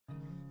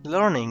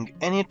Learning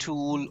any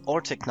tool or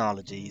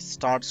technology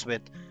starts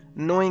with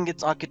knowing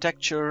its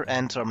architecture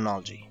and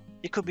terminology.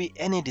 It could be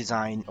any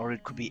design or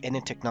it could be any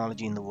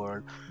technology in the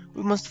world.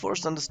 We must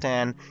first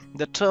understand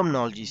the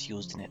terminologies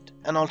used in it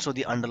and also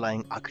the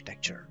underlying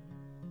architecture.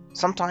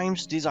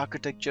 Sometimes these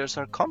architectures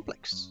are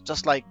complex,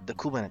 just like the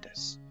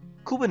Kubernetes.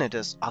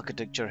 Kubernetes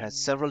architecture has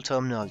several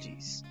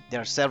terminologies.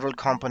 There are several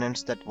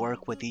components that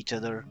work with each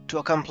other to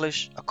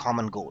accomplish a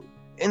common goal.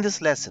 In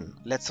this lesson,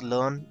 let's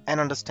learn and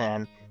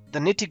understand the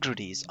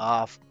nitty-gritties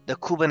of the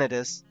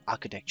Kubernetes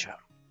architecture.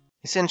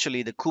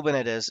 Essentially, the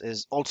Kubernetes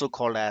is also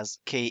called as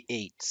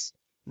K8s.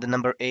 The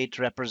number 8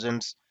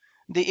 represents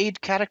the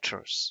 8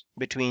 characters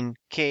between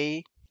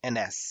K and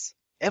S.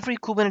 Every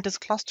Kubernetes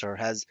cluster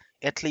has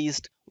at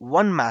least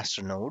one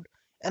master node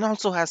and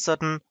also has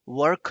certain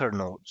worker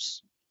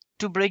nodes.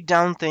 To break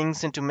down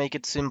things and to make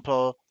it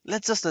simple,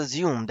 let's just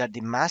assume that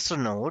the master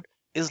node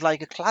is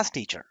like a class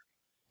teacher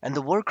and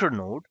the worker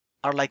node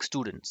are like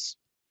students.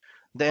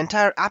 The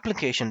entire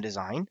application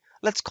design,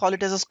 let's call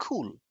it as a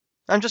school.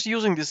 I'm just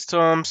using these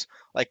terms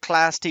like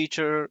class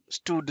teacher,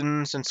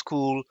 students, and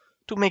school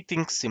to make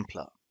things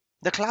simpler.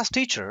 The class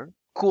teacher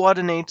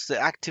coordinates the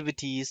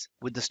activities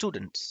with the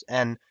students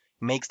and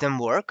makes them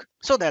work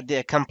so that they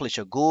accomplish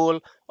a goal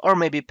or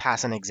maybe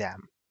pass an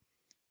exam.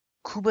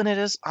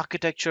 Kubernetes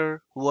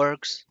architecture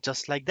works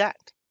just like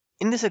that.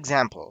 In this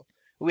example,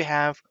 we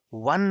have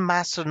one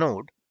master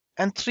node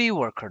and three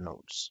worker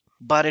nodes.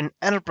 But in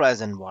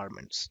enterprise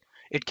environments,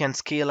 it can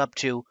scale up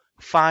to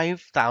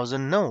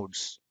 5,000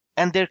 nodes.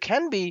 And there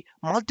can be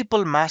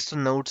multiple master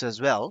nodes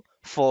as well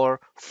for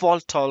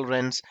fault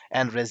tolerance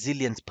and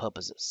resilience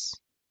purposes.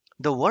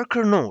 The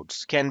worker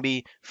nodes can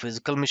be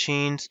physical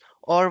machines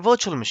or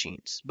virtual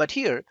machines, but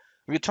here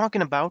we're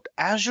talking about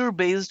Azure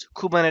based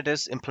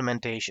Kubernetes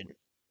implementation.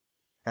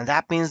 And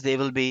that means they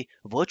will be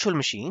virtual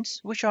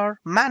machines which are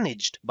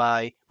managed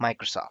by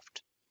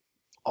Microsoft.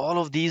 All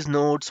of these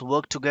nodes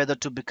work together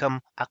to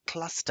become a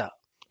cluster.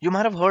 You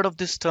might have heard of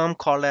this term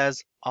called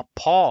as a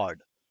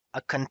pod,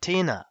 a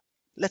container.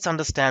 Let's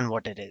understand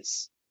what it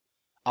is.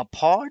 A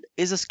pod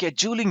is a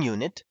scheduling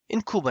unit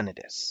in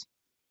Kubernetes.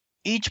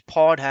 Each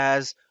pod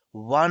has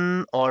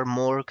one or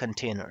more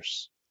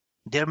containers.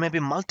 There may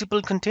be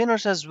multiple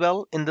containers as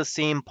well in the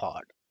same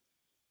pod.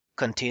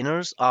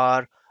 Containers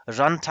are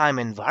runtime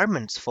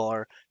environments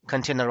for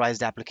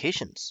containerized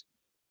applications.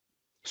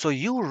 So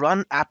you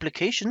run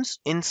applications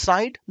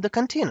inside the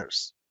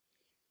containers.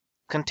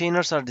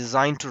 Containers are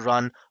designed to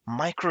run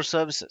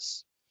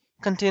microservices.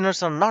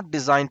 Containers are not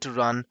designed to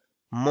run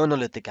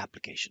monolithic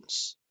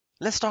applications.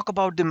 Let's talk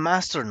about the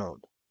master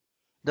node.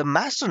 The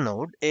master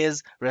node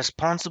is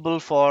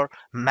responsible for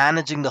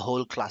managing the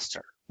whole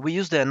cluster. We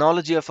use the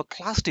analogy of a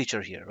class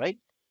teacher here, right?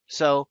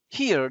 So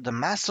here the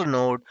master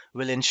node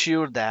will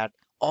ensure that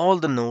all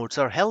the nodes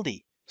are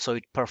healthy. So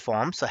it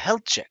performs a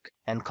health check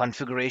and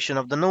configuration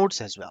of the nodes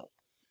as well.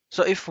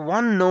 So if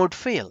one node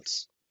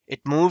fails,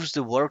 it moves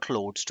the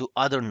workloads to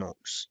other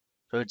nodes.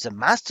 So it's a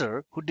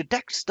master who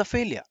detects the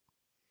failure.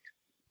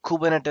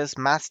 Kubernetes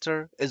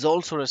master is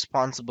also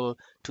responsible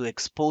to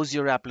expose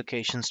your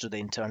applications to the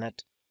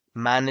internet,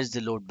 manage the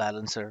load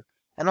balancer,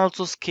 and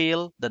also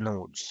scale the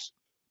nodes.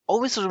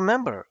 Always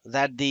remember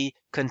that the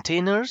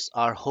containers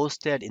are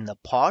hosted in the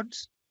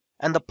pods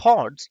and the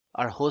pods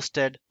are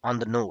hosted on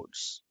the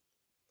nodes.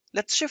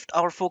 Let's shift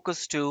our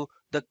focus to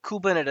the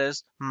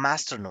Kubernetes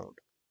master node.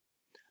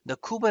 The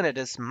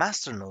Kubernetes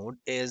master node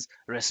is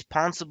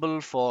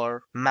responsible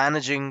for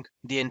managing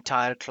the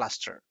entire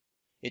cluster.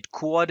 It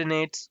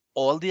coordinates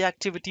all the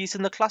activities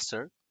in the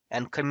cluster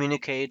and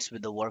communicates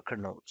with the worker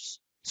nodes.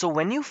 So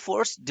when you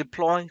first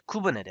deploy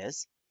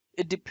Kubernetes,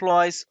 it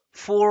deploys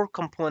four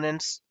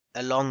components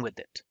along with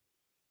it.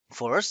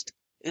 First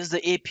is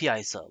the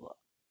API server.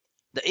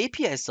 The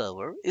API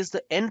server is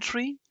the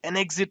entry and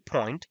exit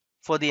point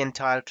for the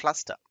entire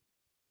cluster.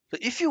 So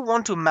if you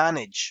want to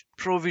manage,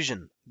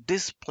 provision,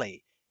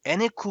 display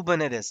any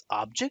Kubernetes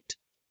object,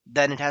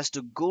 then it has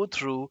to go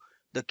through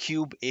the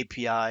Kube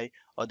API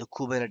or the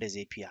Kubernetes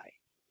API.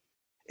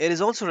 It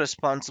is also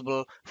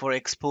responsible for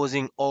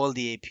exposing all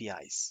the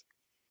APIs.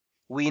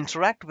 We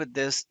interact with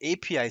this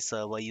API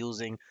server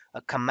using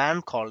a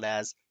command called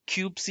as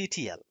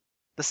kubectl.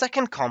 The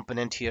second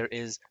component here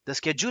is the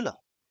scheduler.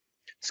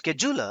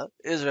 Scheduler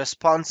is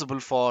responsible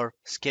for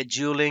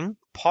scheduling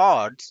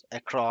pods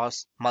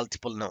across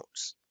multiple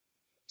nodes.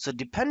 So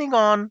depending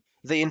on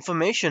the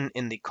information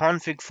in the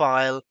config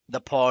file, the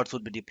pods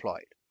would be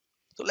deployed.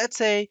 So let's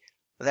say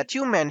that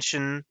you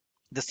mention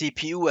the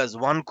CPU as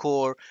 1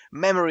 core,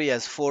 memory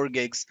as 4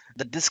 gigs,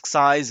 the disk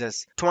size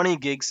as 20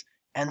 gigs,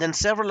 and then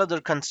several other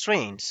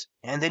constraints.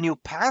 And then you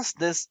pass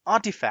this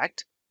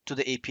artifact to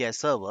the API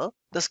server.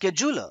 The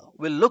scheduler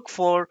will look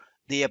for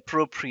the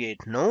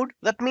appropriate node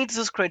that meets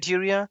this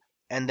criteria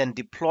and then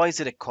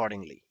deploys it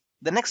accordingly.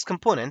 The next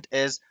component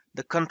is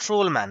the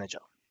control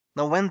manager.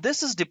 Now, when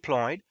this is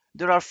deployed,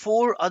 there are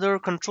four other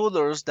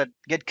controllers that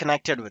get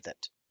connected with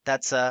it.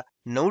 That's a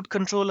node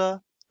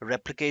controller,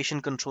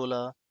 replication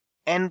controller,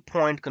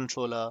 endpoint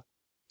controller,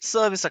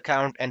 service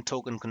account, and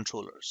token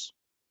controllers.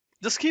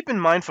 Just keep in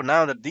mind for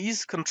now that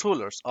these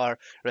controllers are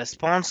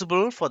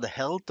responsible for the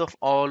health of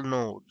all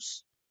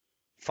nodes.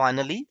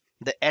 Finally,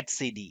 the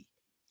etcd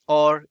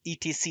or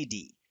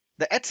etcd.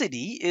 The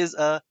etcd is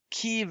a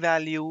key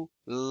value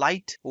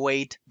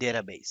lightweight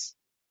database.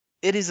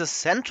 It is a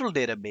central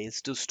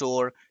database to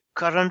store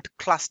current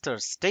cluster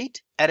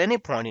state at any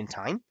point in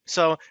time.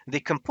 So the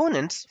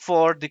components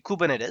for the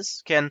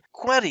Kubernetes can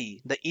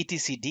query the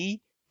etcd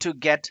to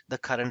get the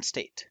current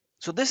state.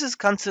 So this is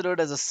considered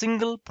as a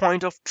single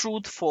point of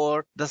truth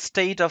for the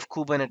state of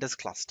Kubernetes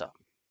cluster.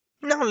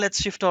 Now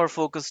let's shift our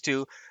focus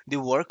to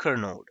the worker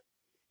node.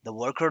 The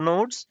worker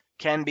nodes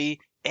can be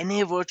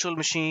any virtual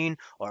machine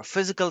or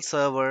physical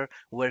server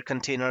where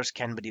containers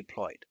can be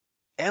deployed.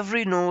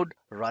 Every node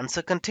runs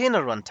a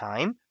container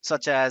runtime,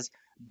 such as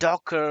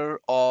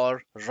Docker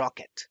or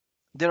Rocket.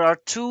 There are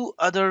two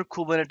other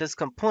Kubernetes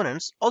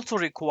components also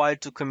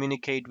required to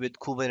communicate with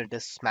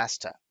Kubernetes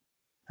master.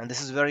 And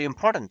this is very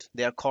important.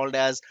 They are called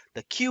as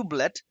the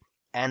kubelet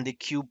and the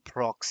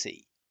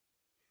kubeproxy.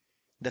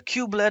 The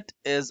kubelet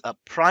is a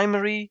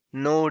primary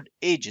node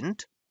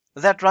agent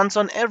that runs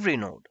on every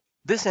node.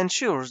 This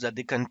ensures that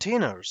the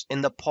containers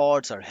in the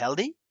pods are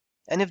healthy,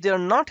 and if they are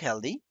not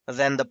healthy,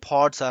 then the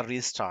pods are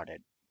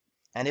restarted.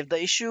 And if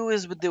the issue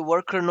is with the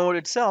worker node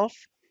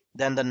itself,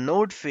 then the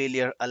node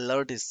failure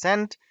alert is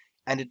sent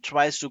and it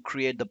tries to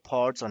create the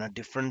pods on a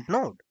different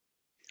node.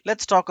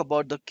 Let's talk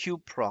about the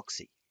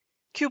kubeproxy.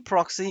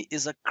 Kubeproxy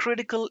is a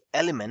critical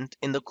element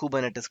in the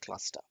Kubernetes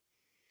cluster.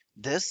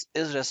 This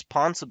is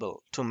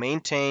responsible to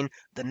maintain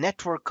the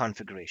network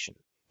configuration.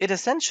 It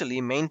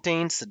essentially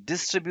maintains a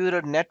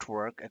distributed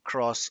network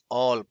across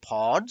all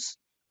pods,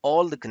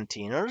 all the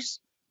containers,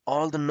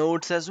 all the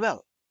nodes as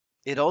well.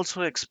 It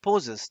also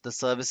exposes the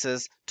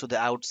services to the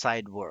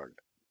outside world.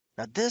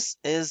 Now, this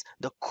is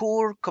the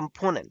core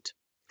component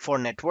for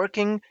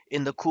networking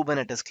in the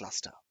Kubernetes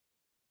cluster.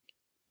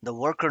 The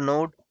worker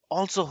node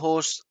also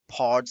hosts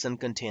pods and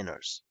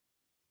containers.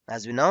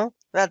 As we know,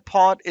 that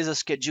pod is a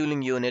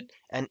scheduling unit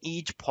and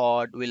each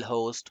pod will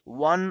host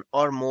one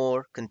or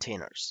more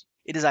containers.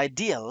 It is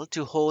ideal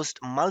to host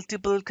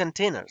multiple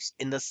containers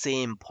in the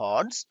same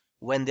pods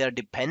when they are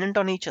dependent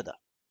on each other.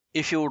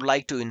 If you would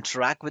like to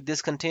interact with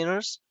these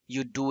containers,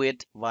 you do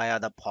it via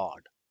the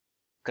pod.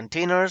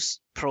 Containers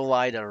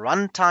provide a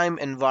runtime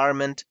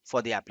environment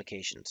for the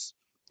applications.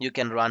 You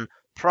can run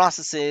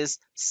processes,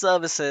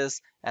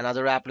 services, and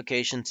other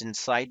applications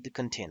inside the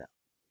container.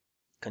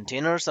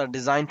 Containers are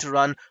designed to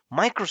run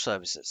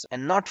microservices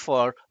and not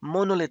for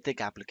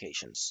monolithic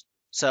applications.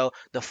 So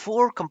the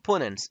four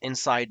components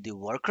inside the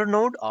worker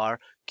node are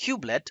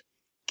kubelet,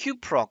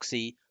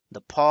 kubeproxy,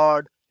 the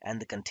pod,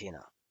 and the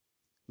container.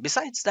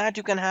 Besides that,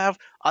 you can have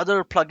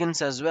other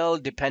plugins as well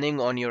depending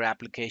on your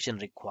application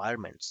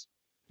requirements.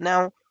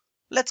 Now,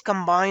 let's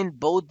combine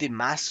both the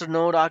master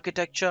node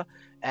architecture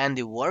and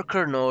the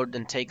worker node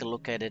and take a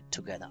look at it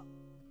together.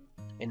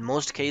 In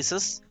most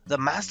cases, the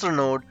master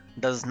node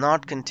does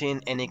not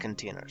contain any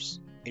containers.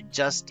 It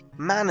just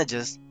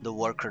manages the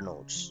worker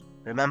nodes.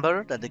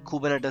 Remember that the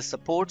Kubernetes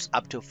supports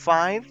up to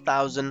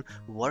 5,000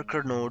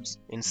 worker nodes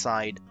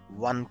inside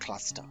one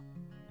cluster.